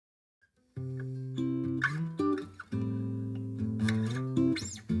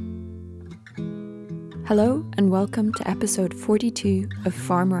Hello and welcome to episode 42 of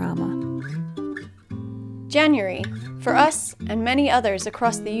Farmerama. January, for us and many others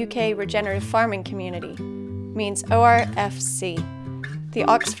across the UK regenerative farming community, means ORFC, the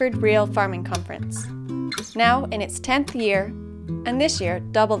Oxford Real Farming Conference. Now in its 10th year, and this year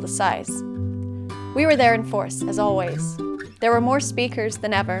double the size. We were there in force, as always. There were more speakers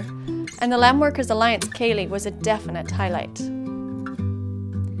than ever, and the Land Workers Alliance Ceilidh was a definite highlight.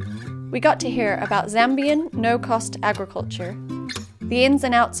 We got to hear about Zambian no-cost agriculture, the ins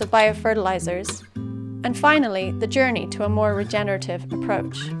and outs of biofertilizers, and finally, the journey to a more regenerative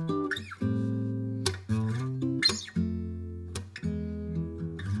approach.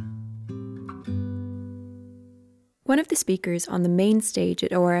 One of the speakers on the main stage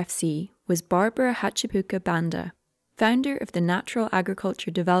at ORFC was Barbara Hachipuka Banda, founder of the Natural Agriculture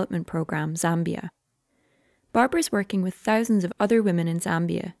Development Programme Zambia. Barbara's working with thousands of other women in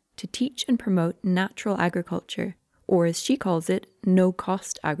Zambia to teach and promote natural agriculture, or as she calls it,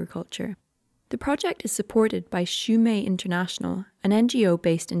 no-cost agriculture. The project is supported by Shumei International, an NGO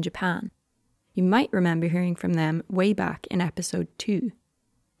based in Japan. You might remember hearing from them way back in episode 2.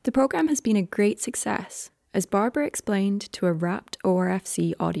 The programme has been a great success, as Barbara explained to a rapt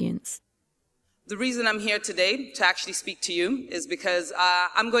ORFC audience. The reason I'm here today to actually speak to you is because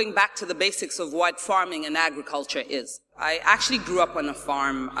I'm going back to the basics of what farming and agriculture is. I actually grew up on a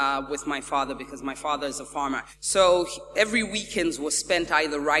farm with my father because my father is a farmer. So every weekends was spent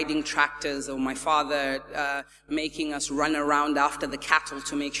either riding tractors or my father making us run around after the cattle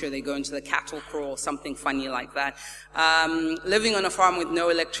to make sure they go into the cattle crawl or something funny like that. Living on a farm with no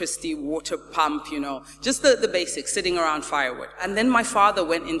electricity, water pump, just the basics, sitting around firewood. And then my father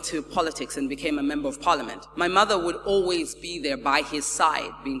went into politics and became a member of parliament. My mother would always be there by his side,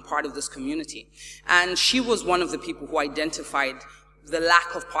 being part of this community. And she was one of the people who identified the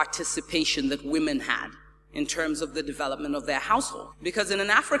lack of participation that women had in terms of the development of their household. Because in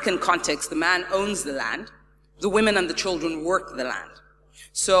an African context, the man owns the land, the women and the children work the land.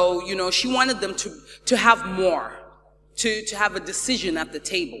 So, she wanted them to have more, to have a decision at the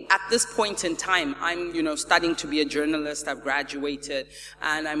table. At this point in time, I'm, studying to be a journalist. I've graduated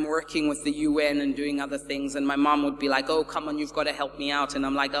and I'm working with the UN and doing other things. And my mom would be like, oh, come on, you've got to help me out. And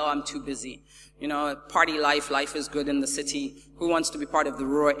I'm like, oh, I'm too busy. Party life is good in the city. Who wants to be part of the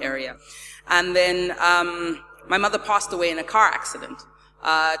rural area? And then, my mother passed away in a car accident,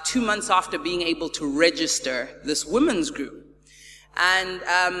 2 months after being able to register this women's group.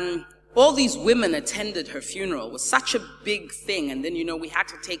 And, all these women attended her funeral. It was such a big thing. And then, we had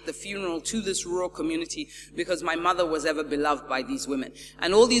to take the funeral to this rural community because my mother was ever beloved by these women.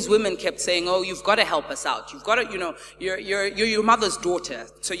 And all these women kept saying, oh, you've got to help us out. You've got to, you're your mother's daughter.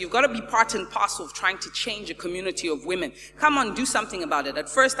 So you've got to be part and parcel of trying to change a community of women. Come on, do something about it. At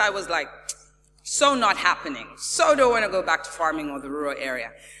first I was like, so not happening. So don't want to go back to farming or the rural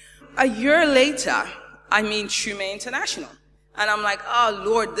area. A year later, I meet Shumei International. And I'm like, oh,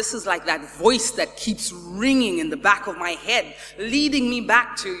 Lord, this is like that voice that keeps ringing in the back of my head, leading me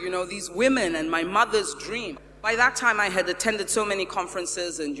back to, these women and my mother's dream. By that time, I had attended so many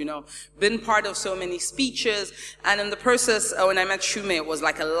conferences and, been part of so many speeches. And in the process, when I met Shumei, it was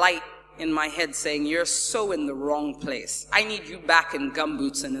like a light in my head saying, you're so in the wrong place. I need you back in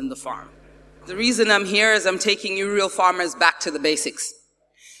gumboots and in the farm. The reason I'm here is I'm taking you real farmers back to the basics.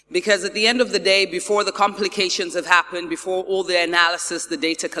 Because at the end of the day, before the complications have happened, before all the analysis, the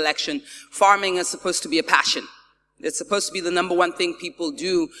data collection, farming is supposed to be a passion. It's supposed to be the number one thing people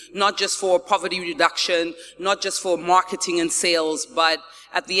do, not just for poverty reduction, not just for marketing and sales, but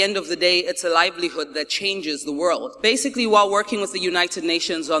at the end of the day, it's a livelihood that changes the world. Basically, while working with the United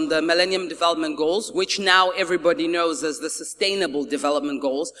Nations on the Millennium Development Goals, which now everybody knows as the Sustainable Development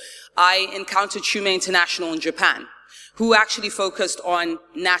Goals, I encountered Shumei International in Japan, who actually focused on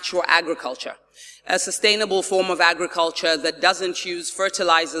natural agriculture, a sustainable form of agriculture that doesn't use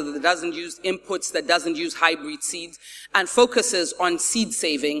fertilizer, that doesn't use inputs, that doesn't use hybrid seeds, and focuses on seed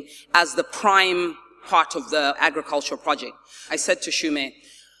saving as the prime part of the agriculture project. I said to Shumei,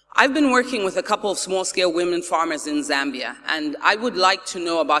 I've been working with a couple of small-scale women farmers in Zambia, and I would like to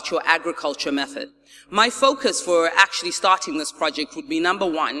know about your agriculture method. My focus for actually starting this project would be, number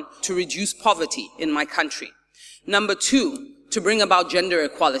one, to reduce poverty in my country. Number two, to bring about gender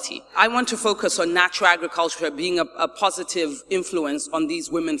equality. I want to focus on natural agriculture being a positive influence on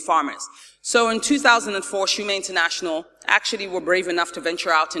these women farmers. So in 2004, Shumei International actually were brave enough to venture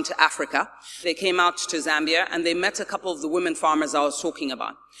out into Africa. They came out to Zambia and they met a couple of the women farmers I was talking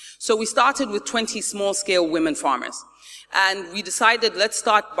about. So we started with 20 small-scale women farmers. And we decided, let's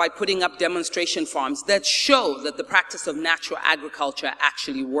start by putting up demonstration farms that show that the practice of natural agriculture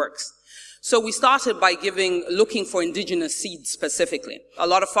actually works. So we started by looking for indigenous seeds specifically. A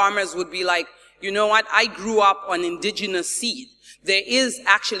lot of farmers would be like, you know what, I grew up on indigenous seed. There is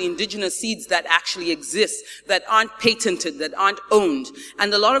actually indigenous seeds that actually exist, that aren't patented, that aren't owned.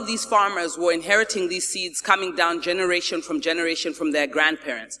 And a lot of these farmers were inheriting these seeds coming down generation from their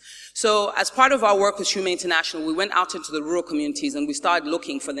grandparents. So as part of our work with Shume International, we went out into the rural communities and we started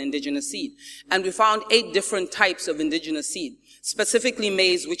looking for the indigenous seed. And we found 8 different types of indigenous seed, specifically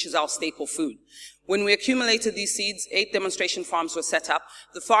maize, which is our staple food. When we accumulated these seeds, 8 demonstration farms were set up.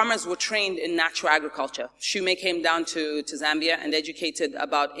 The farmers were trained in natural agriculture. Shume came down to Zambia and educated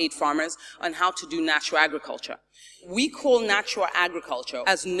about 8 farmers on how to do natural agriculture. We call natural agriculture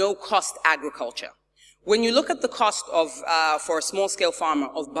as no-cost agriculture. When you look at the cost of, for a small-scale farmer,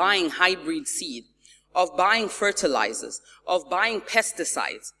 of buying hybrid seed, of buying fertilizers, of buying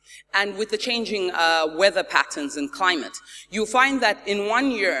pesticides, and with the changing weather patterns and climate, you'll find that in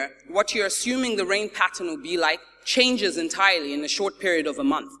 1 year, what you're assuming the rain pattern will be like changes entirely in a short period of a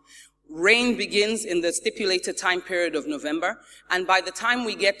month. Rain begins in the stipulated time period of November, and by the time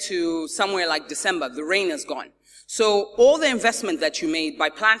we get to somewhere like December, the rain is gone. So all the investment that you made by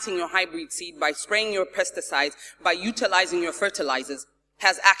planting your hybrid seed, by spraying your pesticides, by utilizing your fertilizers,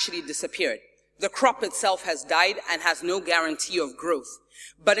 has actually disappeared. The crop itself has died and has no guarantee of growth.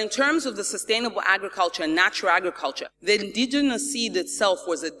 But in terms of the sustainable agriculture and natural agriculture, the indigenous seed itself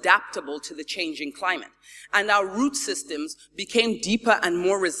was adaptable to the changing climate. And our root systems became deeper and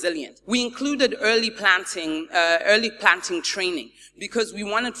more resilient. We included early planting training, because we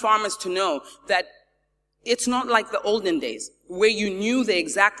wanted farmers to know that it's not like the olden days, where you knew the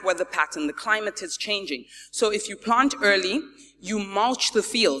exact weather pattern, the climate is changing. So if you plant early, you mulch the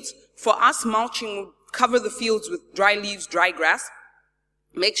fields. For us, mulching will cover the fields with dry leaves, dry grass,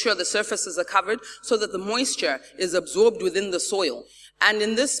 make sure the surfaces are covered so that the moisture is absorbed within the soil. And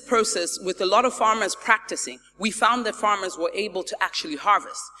in this process, with a lot of farmers practicing, we found that farmers were able to actually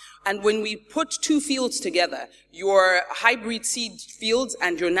harvest. And when we put 2 fields together, your hybrid seed fields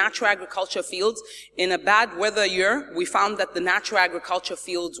and your natural agriculture fields, in a bad weather year, we found that the natural agriculture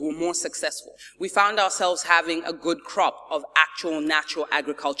fields were more successful. We found ourselves having a good crop of actual natural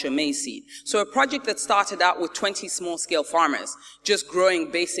agriculture maize seed. So a project that started out with 20 small-scale farmers, just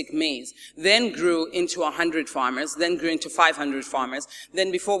growing basic maize, then grew into 100 farmers, then grew into 500 farmers. Then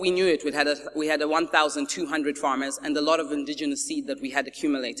before we knew it, we had 1,200 farmers and a lot of indigenous seed that we had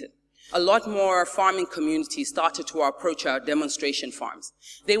accumulated. A lot more farming communities started to approach our demonstration farms.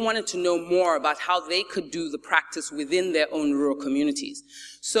 They wanted to know more about how they could do the practice within their own rural communities.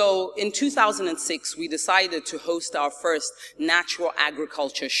 So in 2006, we decided to host our first natural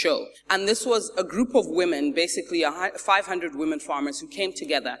agriculture show. And this was a group of women, basically 500 women farmers who came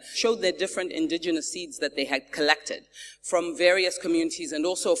together, showed their different indigenous seeds that they had collected from various communities and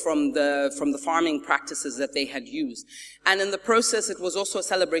also from the farming practices that they had used. And in the process, it was also a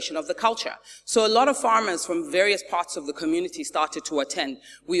celebration of the culture. So a lot of farmers from various parts of the community started to attend.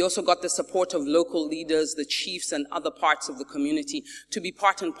 We also got the support of local leaders, the chiefs, and other parts of the community to be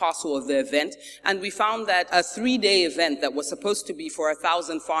part and parcel of the event. And we found that a 3-day event that was supposed to be for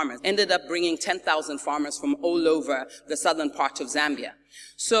 1,000 farmers ended up bringing 10,000 farmers from all over the southern part of Zambia.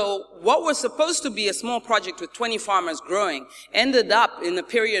 So what was supposed to be a small project with 20 farmers growing ended up in a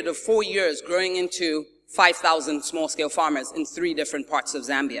period of 4 years growing into 5,000 small-scale farmers in 3 different parts of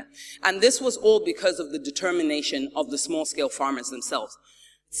Zambia. And this was all because of the determination of the small-scale farmers themselves.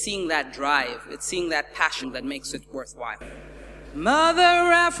 Seeing that drive, it's seeing that passion that makes it worthwhile.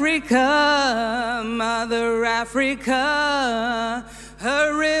 Mother Africa,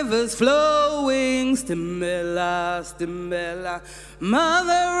 her rivers flowing, Stimbella, Stimbella.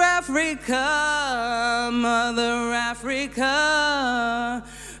 Mother Africa,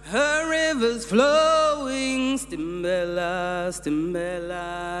 her rivers flowing, Stimbella,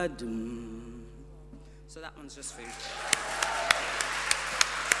 Stimbella, doom. So that one's just for you.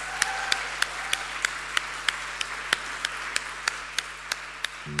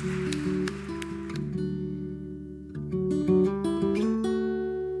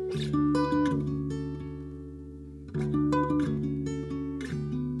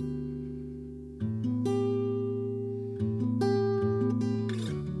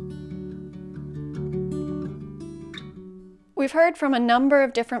 We've heard from a number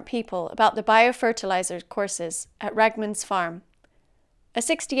of different people about the biofertilizer courses at Regman's Farm, a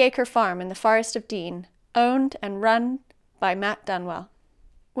 60-acre farm in the Forest of Dean, owned and run by Matt Dunwell.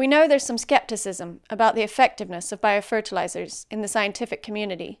 We know there's some skepticism about the effectiveness of biofertilizers in the scientific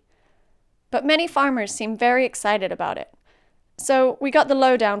community, but many farmers seem very excited about it. So we got the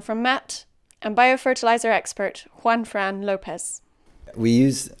lowdown from Matt and biofertilizer expert Juan Fran Lopez. We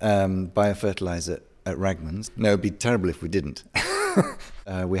use biofertilizer at Ragman's. No, it'd be terrible if we didn't.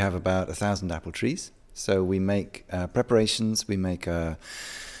 We have about 1,000 apple trees. So we make preparations, we make a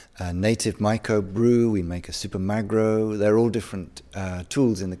native microbe brew, we make a super magro. They're all different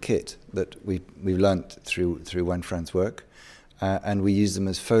tools in the kit that we've learnt through Juan Fran's work. And we use them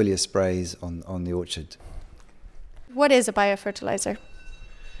as foliar sprays on the orchard. What is a biofertilizer?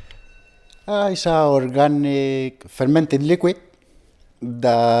 It's an organic fermented liquid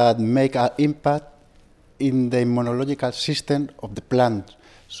that make an impact in the immunological system of the plant.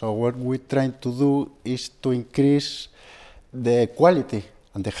 So what we're trying to do is to increase the quality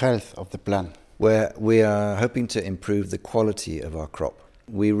and the health of the plant. Where we are hoping to improve the quality of our crop.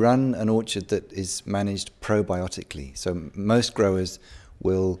 We run an orchard that is managed probiotically. So most growers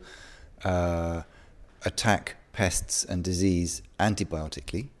will attack pests and disease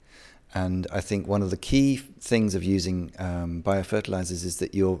antibiotically. And I think one of the key things of using biofertilizers is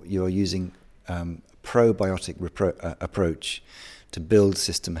that you're using probiotic approach to build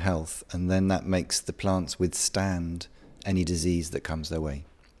system health, and then that makes the plants withstand any disease that comes their way.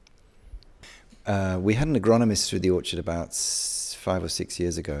 We had an agronomist through the orchard about 5 or 6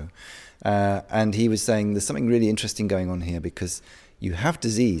 years ago, and he was saying there's something really interesting going on here because you have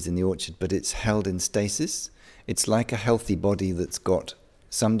disease in the orchard, but it's held in stasis. It's like a healthy body that's got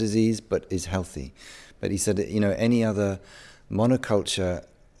some disease but is healthy. But he said, any other monoculture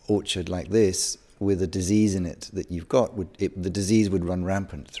orchard like this with a disease in it that you've got, the disease would run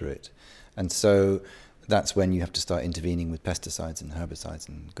rampant through it. And so that's when you have to start intervening with pesticides and herbicides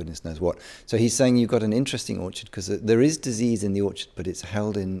and goodness knows what. So he's saying you've got an interesting orchard because there is disease in the orchard, but it's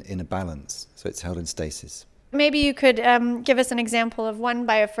held in a balance. So it's held in stasis. Maybe you could give us an example of one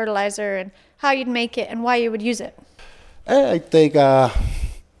biofertilizer and how you'd make it and why you would use it. I take a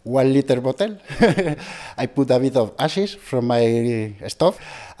 1 liter bottle. I put a bit of ashes from my stove,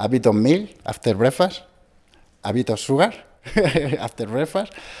 a bit of milk after breakfast, a bit of sugar after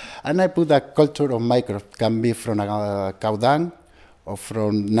breakfast, and I put a culture of microbes. Can be from a cow dung or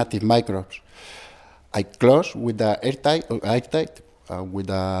from native microbes. I close with the airtight with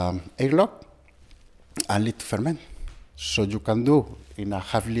the airlock and let it ferment. So you can do in a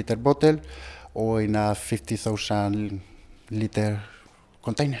half-liter bottle or in a 50,000 liter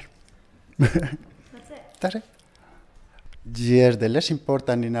container. That's it. That's it. Yes, the less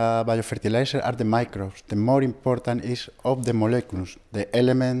important in a biofertilizer are the microbes. The more important is of the molecules, the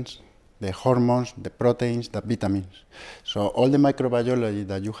elements, the hormones, the proteins, the vitamins. So all the microbiology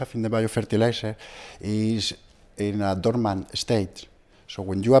that you have in the biofertilizer is in a dormant state. So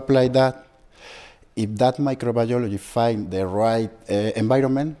when you apply that, if that microbiology find the right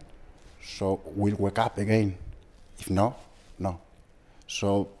environment, so we'll wake up again. If no, no.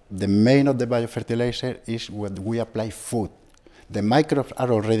 So the main of the biofertilizer is when we apply food. The microbes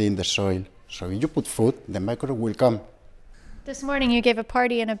are already in the soil. So if you put food, the microbes will come. This morning you gave a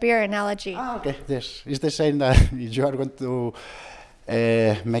party and a beer analogy. Okay, yes. It's the same that if you are going to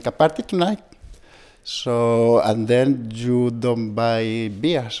make a party tonight, so, and then you don't buy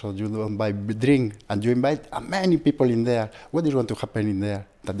beer, so you don't buy drink, and you invite many people in there. What is going to happen in there?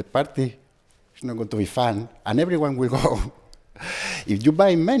 That the party is not going to be fun, and everyone will go. If you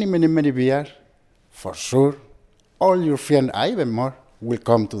buy many beers, for sure, all your friends, even more, will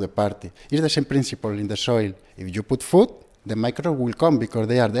come to the party. It's the same principle in the soil. If you put food, the microbes will come because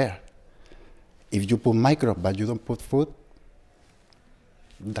they are there. If you put microbes but you don't put food,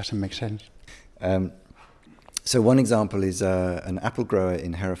 it doesn't make sense. So one example is an apple grower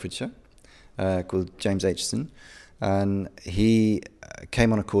in Herefordshire called James Aitchison, and he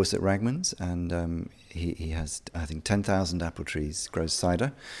came on a course at Ragman's, and he has, I think, 10,000 apple trees, grows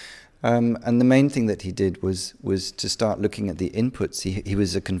cider. And the main thing that he did was to start looking at the inputs. He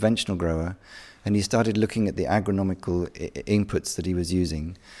was a conventional grower, and he started looking at the agronomical inputs that he was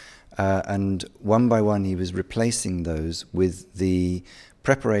using. And one by one, he was replacing those with the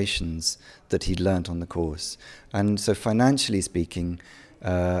preparations that he'd learnt on the course. And so financially speaking,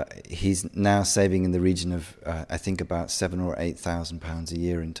 he's now saving in the region of, I think, about £7,000 or £8,000 a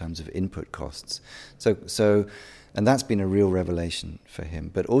year in terms of input costs. So, and that's been a real revelation for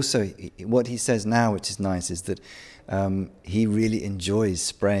him. But also, what he says now, which is nice, is that he really enjoys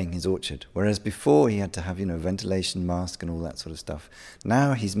spraying his orchard. Whereas before he had to have, ventilation mask and all that sort of stuff.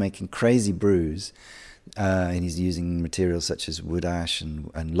 Now he's making crazy brews, and he's using materials such as wood ash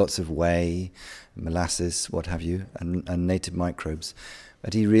and lots of whey, molasses, what have you, and native microbes.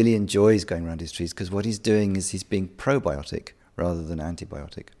 But he really enjoys going around his trees because what he's doing is he's being probiotic rather than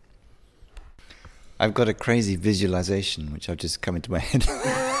antibiotic. I've got a crazy visualization which I've just come into my head.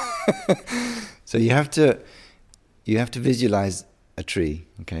 So you have to visualize a tree,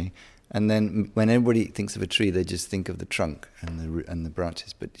 okay? And then when everybody thinks of a tree, they just think of the trunk and the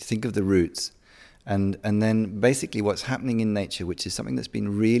branches, but think of the roots. And then basically what's happening in nature, which is something that's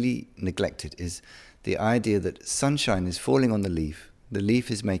been really neglected, is the idea that sunshine is falling on the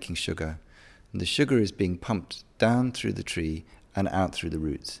leaf is making sugar, and the sugar is being pumped down through the tree and out through the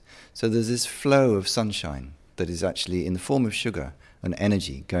roots. So there's this flow of sunshine that is actually in the form of sugar and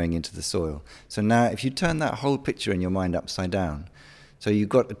energy going into the soil. So now if you turn that whole picture in your mind upside down, so you've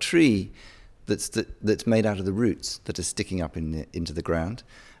got a tree that's made out of the roots that are sticking up into the ground,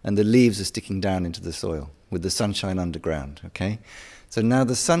 and the leaves are sticking down into the soil with the sunshine underground, okay? So now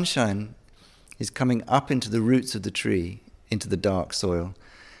the sunshine is coming up into the roots of the tree, into the dark soil,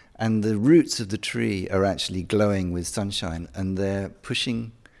 and the roots of the tree are actually glowing with sunshine, and they're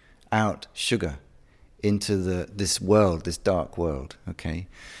pushing out sugar into this world, this dark world, okay?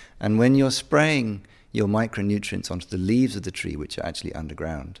 And when you're spraying your micronutrients onto the leaves of the tree, which are actually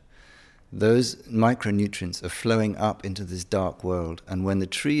underground, those micronutrients are flowing up into this dark world, and when the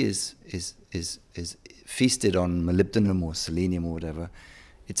tree is feasted on molybdenum or selenium or whatever,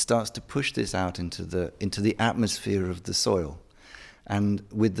 it starts to push this out into the atmosphere of the soil. And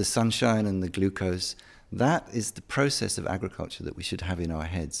with the sunshine and the glucose, that is the process of agriculture that we should have in our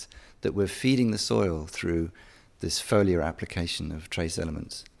heads, that we're feeding the soil through this foliar application of trace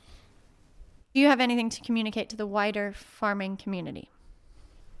elements. Do you have anything to communicate to the wider farming community?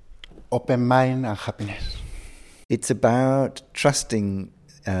 Open mind and happiness. It's about trusting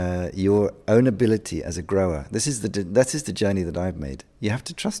your own ability as a grower. That is the journey that I've made. You have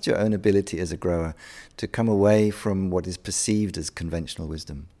to trust your own ability as a grower to come away from what is perceived as conventional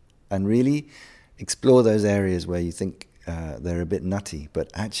wisdom and really explore those areas where you think they're a bit nutty, but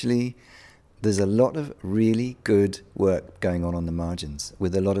actually there's a lot of really good work going on the margins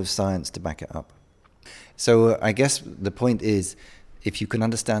with a lot of science to back it up. So I guess the point is, if you can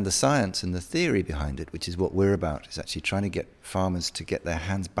understand the science and the theory behind it, which is what we're about, is actually trying to get farmers to get their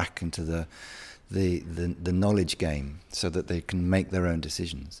hands back into the knowledge game so that they can make their own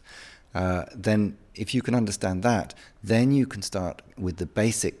decisions. Then if you can understand that, then you can start with the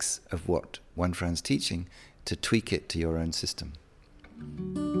basics of what Juan Fran's teaching to tweak it to your own system.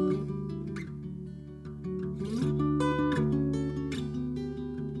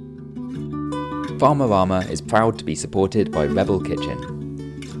 Farmerama is proud to be supported by Rebel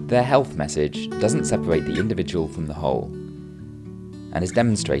Kitchen. Their health message doesn't separate the individual from the whole, and is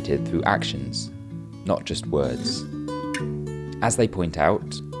demonstrated through actions, not just words. As they point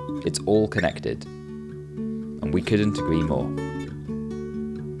out, it's all connected, and we couldn't agree more.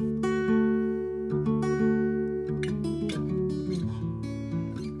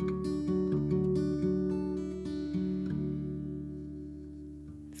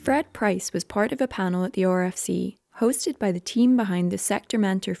 Fred Price was part of a panel at the RFC, hosted by the team behind the Sector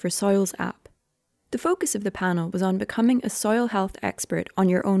Mentor for Soils app. The focus of the panel was on becoming a soil health expert on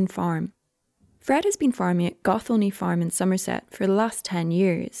your own farm. Fred has been farming at Gothelney Farm in Somerset for the last 10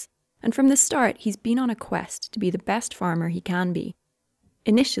 years, and from the start he's been on a quest to be the best farmer he can be.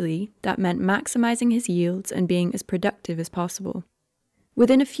 Initially, that meant maximising his yields and being as productive as possible.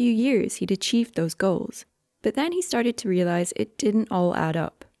 Within a few years he'd achieved those goals, but then he started to realise it didn't all add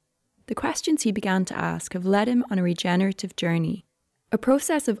up. The questions he began to ask have led him on a regenerative journey, a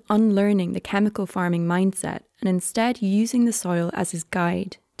process of unlearning the chemical farming mindset and instead using the soil as his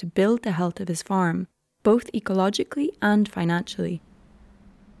guide to build the health of his farm, both ecologically and financially.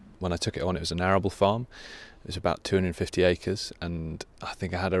 When I took it on, it was an arable farm. It was about 250 acres, and I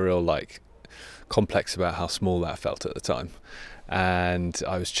think I had a real complex about how small that felt at the time. And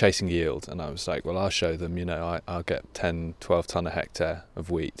I was chasing yield, and I was like, well, I'll show them, I'll get 10, 12 tonne a hectare of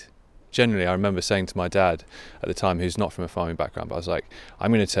wheat. Generally, I remember saying to my dad at the time, who's not from a farming background, but I was like,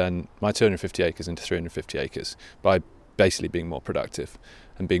 I'm going to turn my 250 acres into 350 acres by basically being more productive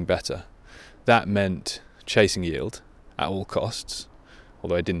and being better. That meant chasing yield at all costs,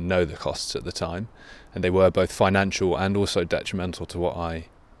 although I didn't know the costs at the time, and they were both financial and also detrimental to what I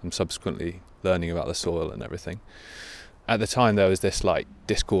am subsequently learning about the soil and everything. At the time, there was this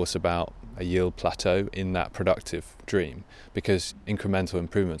discourse about a yield plateau in that productive dream, because incremental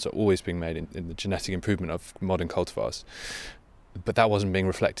improvements are always being made in the genetic improvement of modern cultivars. But that wasn't being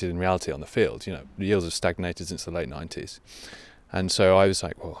reflected in reality on the field. The yields have stagnated since the late 90s. And so I was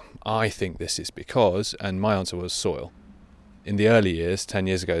like, well, I think this is because, and my answer was soil. In the early years, 10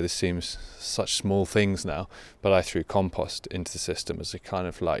 years ago, this seems such small things now, but I threw compost into the system as a kind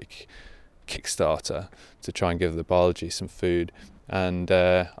of Kickstarter to try and give the biology some food, and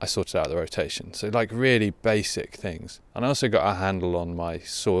I sorted out the rotation. So really basic things. And I also got a handle on my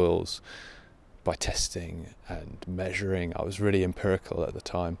soils by testing and measuring. I was really empirical at the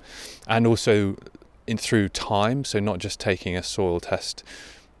time, and also through time, so not just taking a soil test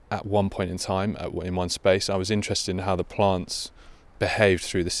at one point in time in one space. I was interested in how the plants behaved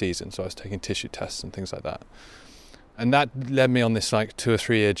through the season, so I was taking tissue tests and things like that. And that led me on this like 2 or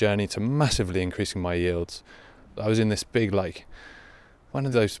 3 year journey to massively increasing my yields. I was in this big, like, one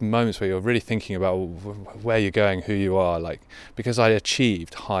of those moments where you're really thinking about where you're going, who you are, like, because I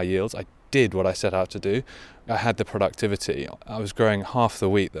achieved high yields, I did what I set out to do, I had the productivity, I was growing half the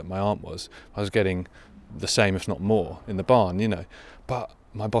wheat that my aunt was, I was getting the same if not more in the barn, you know, but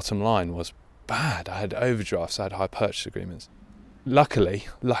my bottom line was bad. I had overdrafts, I had high purchase agreements. Luckily,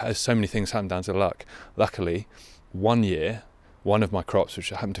 as so many things happen down to luck, luckily 1 year, one of my crops, which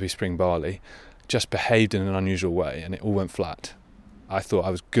happened to be spring barley, just behaved in an unusual way and it all went flat. I thought I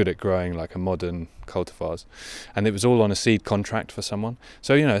was good at growing like a modern cultivars, and it was all on a seed contract for someone.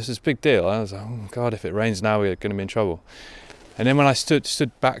 So, you know, it's this big deal. I was like, oh God, if it rains now, we're going to be in trouble. And then when I stood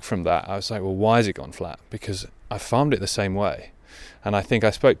back from that, I was like, well, why has it gone flat? Because I farmed it the same way. And I think I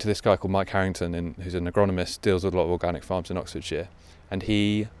spoke to this guy called Mike Harrington, who's an agronomist, deals with a lot of organic farms in Oxfordshire. And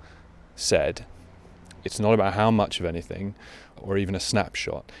he said, it's not about how much of anything or even a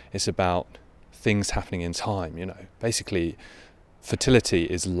snapshot. It's about things happening in time, you know. Basically, fertility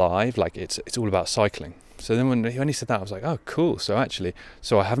is live, like it's all about cycling. So then when he said that, I was like, oh, cool. So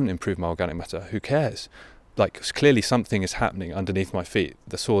I haven't improved my organic matter. Who cares? Like, clearly something is happening underneath my feet.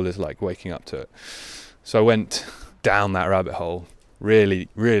 The soil is like waking up to it. So I went down that rabbit hole really,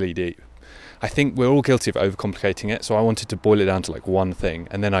 really deep. I think we're all guilty of overcomplicating it. So I wanted to boil it down to like one thing,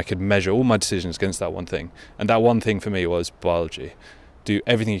 and then I could measure all my decisions against that one thing. And that one thing for me was biology. Do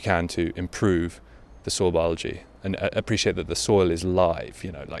everything you can to improve the soil biology and appreciate that the soil is live,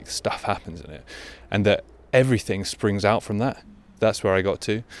 you know, like stuff happens in it, and that everything springs out from that. That's where I got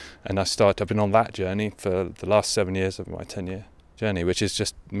to, and I've been on that journey for the last 7 years of my 10-year journey, which is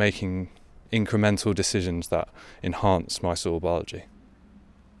just making incremental decisions that enhance my soil biology.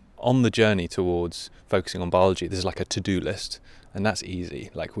 On the journey towards focusing on biology, there's like a to-do list, and that's easy.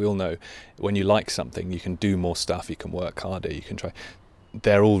 Like, we all know when you like something, you can do more stuff, you can work harder, you can try.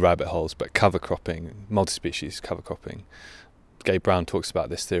 They're all rabbit holes, but cover cropping, multi-species cover cropping. Gabe Brown talks about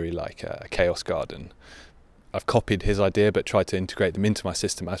this theory like a chaos garden. I've copied his idea, but tried to integrate them into my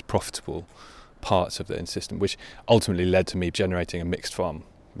system as profitable parts of the system, which ultimately led to me generating a mixed farm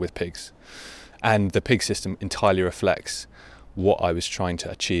with pigs. And the pig system entirely reflects what I was trying to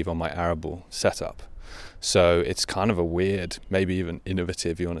achieve on my arable setup. So it's kind of a weird, maybe even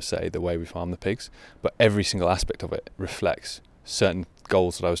innovative, you want to say, the way we farm the pigs, but every single aspect of it reflects certain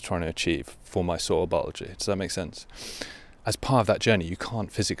goals that I was trying to achieve for my soil biology. Does that make sense? As part of that journey, you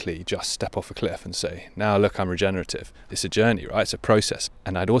can't physically just step off a cliff and say, now look, I'm regenerative. It's a journey, right? It's a process.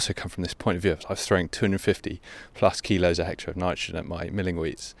 And I'd also come from this point of view of I was throwing 250 plus kilos a hectare of nitrogen at my milling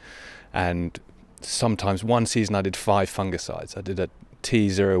wheats. And sometimes one season I did 5 fungicides. I did a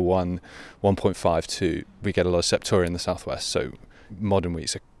T01, 1.52. We get a lot of septoria in the southwest, so modern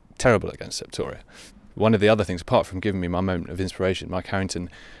wheats are terrible against septoria. One of the other things, apart from giving me my moment of inspiration, Mike Harrington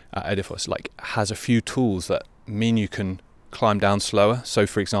at Edifos has a few tools that mean you can climb down slower. So,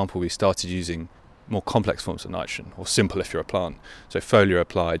 for example, we started using more complex forms of nitrogen, or simple if you're a plant. So foliar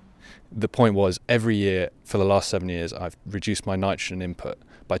applied. The point was, every year for the last 7 years, I've reduced my nitrogen input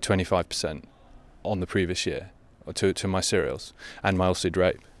by 25% on the previous year to my cereals and my oilseed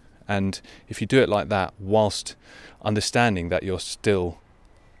rape. And if you do it like that, whilst understanding that you're still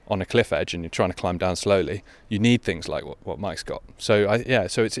on a cliff edge and you're trying to climb down slowly, you need things like what Mike's got. So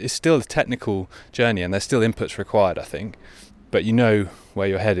so it's still a technical journey, and there's still inputs required, I think, but you know where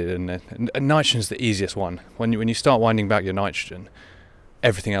you're headed, and nitrogen's the easiest one. When you start winding back your nitrogen,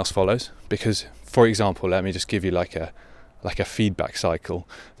 everything else follows. Because, for example, let me just give you like a feedback cycle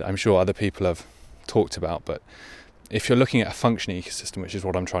that I'm sure other people have talked about, but if you're looking at a functioning ecosystem, which is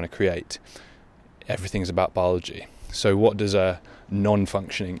what I'm trying to create, everything's about biology. So what does a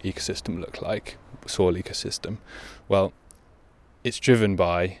non-functioning ecosystem look like, soil ecosystem? Well, it's driven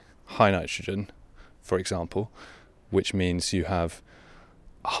by high nitrogen, for example, which means you have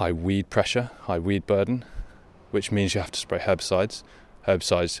high weed pressure, high weed burden, which means you have to spray herbicides.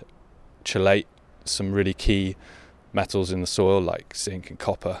 Herbicides chelate some really key metals in the soil like zinc and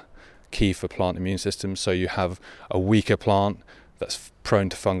copper, key for plant immune systems. So you have a weaker plant that's prone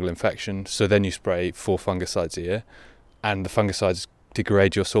to fungal infection. So then you spray 4 fungicides a year, and the fungicides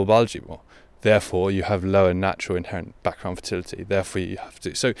degrade your soil biology more. Therefore, you have lower natural inherent background fertility. Therefore, you have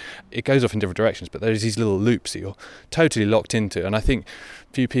to. So it goes off in different directions, but there's these little loops that you're totally locked into. And I think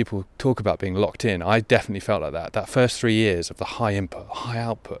few people talk about being locked in. I definitely felt like that. That first 3 years of the high input, high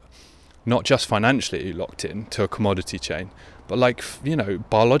output, not just financially you're locked in to a commodity chain, but like, you know,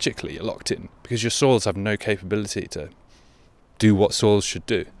 biologically you're locked in because your soils have no capability to do what soils should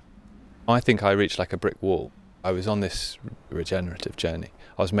do. I think I reached like a brick wall. I was on this regenerative journey.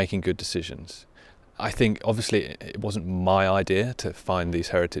 I was making good decisions. I think obviously it wasn't my idea to find these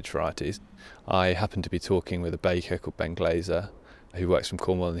heritage varieties. I happened to be talking with a baker called Ben Glazer, who works from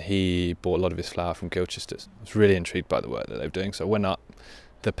Cornwall, and he bought a lot of his flour from Gilchester's. I was really intrigued by the work that they were doing, so I went up.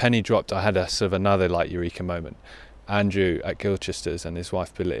 The penny dropped. I had a sort of another like eureka moment. Andrew at Gilchester's and his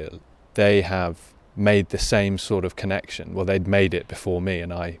wife Billy, they have made the same sort of connection. Well, they'd made it before me,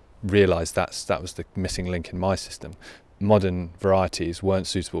 and I realised that was the missing link in my system. Modern varieties weren't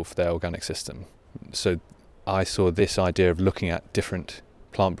suitable for their organic system. So I saw this idea of looking at different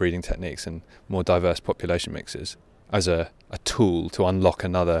plant breeding techniques and more diverse population mixes as a tool to unlock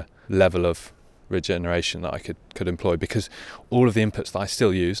another level of regeneration that I could employ, because all of the inputs that I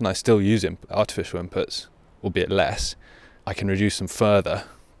still use, and I still use artificial inputs, albeit less, I can reduce them further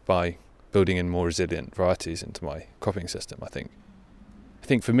by building in more resilient varieties into my cropping system, I think. I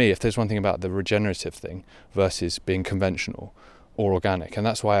think for me, if there's one thing about the regenerative thing versus being conventional or organic, and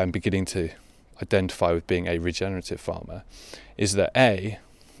that's why I'm beginning to identify with being a regenerative farmer, is that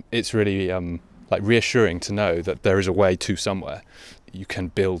it's really like reassuring to know that there is a way to somewhere. You can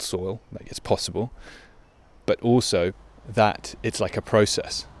build soil, like it's possible, but also that it's like a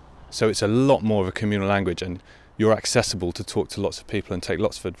process. So it's a lot more of a communal language, and you're accessible to talk to lots of people and take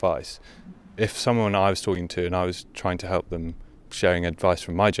lots of advice. If someone I was talking to and I was trying to help them, sharing advice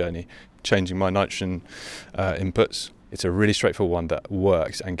from my journey, changing my nitrogen inputs, it's a really straightforward one that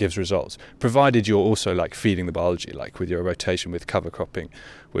works and gives results, provided you're also like feeding the biology, like with your rotation, with cover cropping,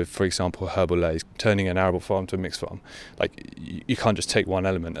 with, for example, herbal lays, turning an arable farm to a mixed farm. Like you can't just take one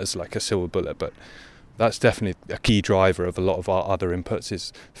element as like a silver bullet, but that's definitely a key driver of a lot of our other inputs,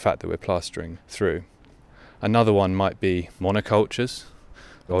 is the fact that we're plastering through. Another one might be monocultures.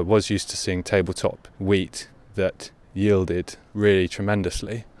 I was used to seeing tabletop wheat that yielded really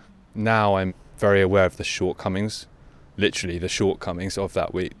tremendously. Now I'm very aware of the shortcomings, literally the shortcomings of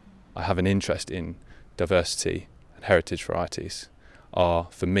that wheat. I have an interest in diversity, and heritage varieties are,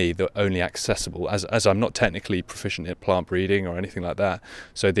 for me, the only accessible, as I'm not technically proficient in plant breeding or anything like that,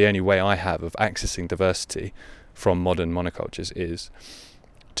 so the only way I have of accessing diversity from modern monocultures is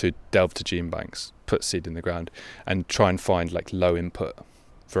to delve to gene banks, put seed in the ground, and try and find like low input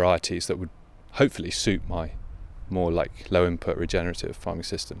varieties that would hopefully suit my more like low input regenerative farming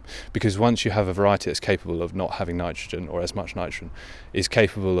system. Because once you have a variety that's capable of not having nitrogen or as much nitrogen, is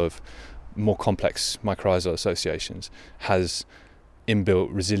capable of more complex mycorrhizal associations, has inbuilt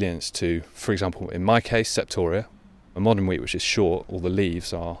resilience to, for example, in my case, septoria. A modern wheat which is short, all the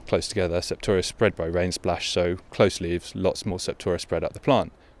leaves are close together, septoria spread by rain splash, so close leaves, lots more septoria spread up the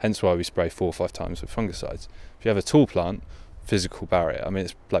plant. Hence why we spray 4 or 5 times with fungicides. If you have a tall plant, physical barrier, I mean,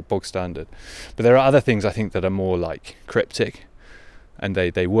 it's like bog standard. But there are other things I think that are more like cryptic, and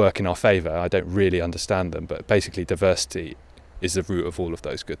they work in our favour. I don't really understand them, but basically diversity is the root of all of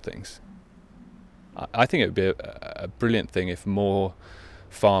those good things. I think it would be a brilliant thing if more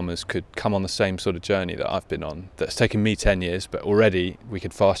farmers could come on the same sort of journey that I've been on. That's taken me 10 years, but already we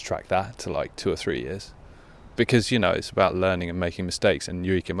could fast track that to like 2 or 3 years. Because, you know, it's about learning and making mistakes and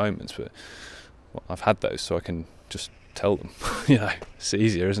eureka moments, but I've had those, so I can just tell them. You know, it's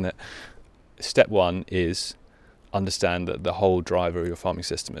easier, isn't it? Step 1 is understand that the whole driver of your farming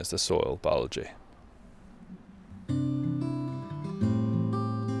system is the soil biology.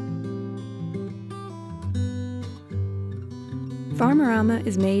 Farmerama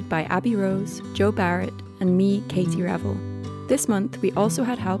is made by Abby Rose, Joe Barrett, and me, Katie Revel. This month, we also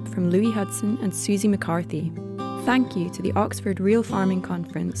had help from Louis Hudson and Susie McCarthy. Thank you to the Oxford Real Farming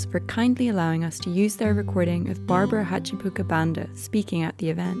Conference for kindly allowing us to use their recording of Barbara Hatchapuka Banda speaking at the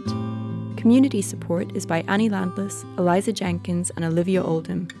event. Community support is by Annie Landless, Eliza Jenkins, and Olivia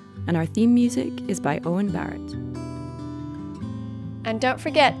Oldham, and our theme music is by Owen Barrett. And don't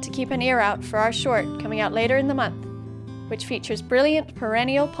forget to keep an ear out for our short coming out later in the month, which features brilliant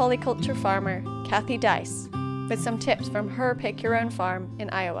perennial polyculture farmer Kathy Dice, with some tips from her Pick Your Own farm in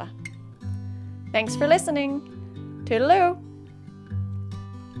Iowa. Thanks for listening. Toodaloo!